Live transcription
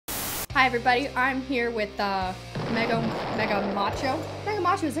Hi everybody, I'm here with Mega Macho. Mega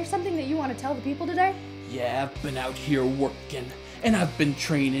Macho, is there something that you want to tell the people today? Yeah, I've been out here working, and I've been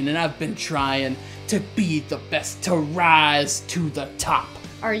training, and I've been trying to be the best, to rise to the top.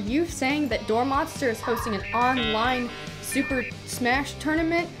 Are you saying that Door Monster is hosting an online Super Smash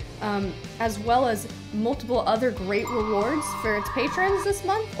tournament, as well as multiple other great rewards for its patrons this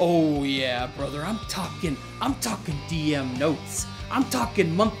month? Oh yeah, brother, I'm talking DM notes. I'm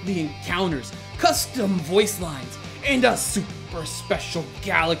talking monthly encounters, custom voice lines, and a super special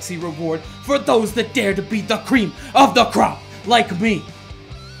galaxy reward for those that dare to be the cream of the crop, like me.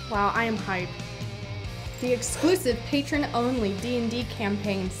 Wow, I am hyped. The exclusive patron-only D&D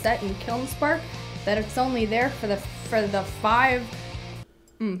campaign set in Kilnspark, that it's only there for the five.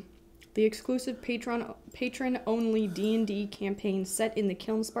 The exclusive patron-only D&D campaign set in the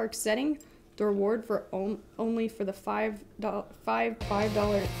Kilnspark setting. The reward for only for the $5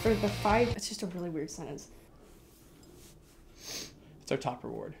 for the five. It's just a really weird sentence. It's our top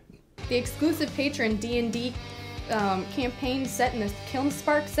reward. The exclusive patron D&D campaign set in the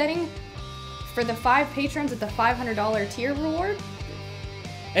Kilnspark setting for the 5 patrons at the $500 tier reward.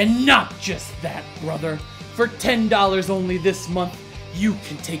 And not just that, brother. For $10 only this month, you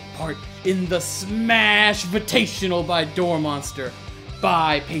can take part in the Smash Invitational by Door Monster.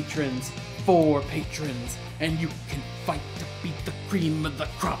 By patrons, for patrons, and you can fight to beat the cream of the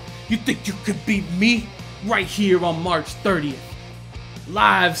crop. You think you could beat me? Right here on March 30th.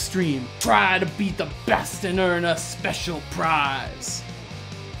 Live stream. Try to be the best and earn a special prize.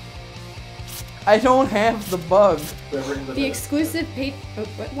 I don't have the bug. The exclusive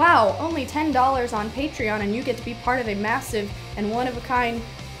wow, only $10 on Patreon and you get to be part of a massive and one-of-a-kind.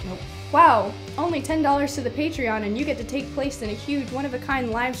 Wow, only $10 to the Patreon and you get to take place in a huge one-of-a-kind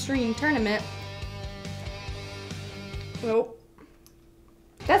live stream tournament. Well,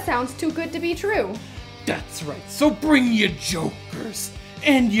 that sounds too good to be true. That's right, so bring your jokers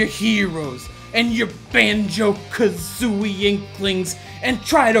and your heroes and your Banjo-Kazooie inklings and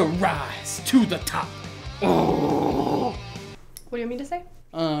try to rise to the top. Oh. What do you want me to say?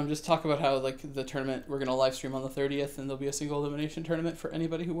 Just talk about how, like, the tournament, we're going to live stream on the 30th, and there'll be a single elimination tournament for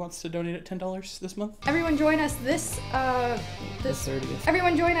anybody who wants to donate at $10 this month. Everyone join us the 30th.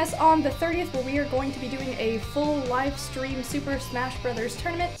 Everyone join us on the 30th, where we are going to be doing a full live stream Super Smash Brothers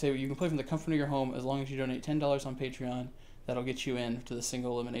tournament. So you can play from the comfort of your home as long as you donate $10 on Patreon. That'll get you in to the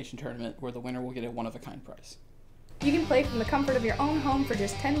single elimination tournament, where the winner will get a one-of-a-kind prize. You can play from the comfort of your own home for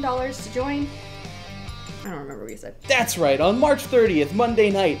just $10 to join. I don't remember what you said. That's right, on March 30th,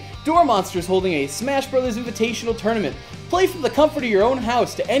 Monday night, Door Monster is holding a Smash Brothers Invitational Tournament. Play from the comfort of your own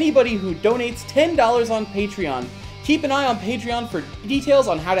house to anybody who donates $10 on Patreon. Keep an eye on Patreon for details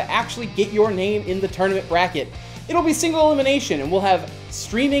on how to actually get your name in the tournament bracket. It'll be single elimination, and we'll have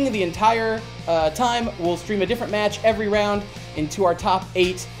streaming the entire time. We'll stream a different match every round into our top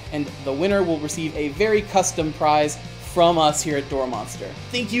 8, and the winner will receive a very custom prize from us here at Door Monster.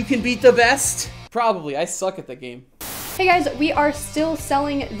 Think you can beat the best? Probably. I suck at the game. Hey guys, we are still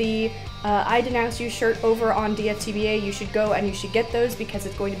selling the I Denounce You shirt over on DFTBA. You should go and you should get those because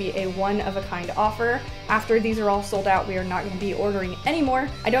it's going to be a one-of-a-kind offer. After these are all sold out, we are not going to be ordering anymore.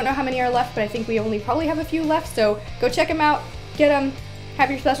 I don't know how many are left, but I think we probably have a few left, so go check them out, get them, have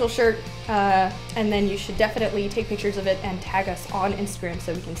your special shirt, and then you should definitely take pictures of it and tag us on Instagram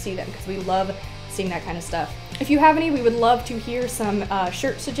so we can see them because we love seeing that kind of stuff. If you have any, we would love to hear some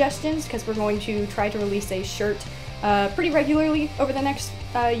shirt suggestions because we're going to try to release a shirt pretty regularly over the next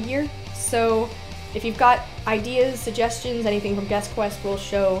year. So if you've got ideas, suggestions, anything from Guest Quest will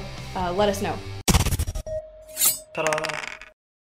show, let us know. Ta-da!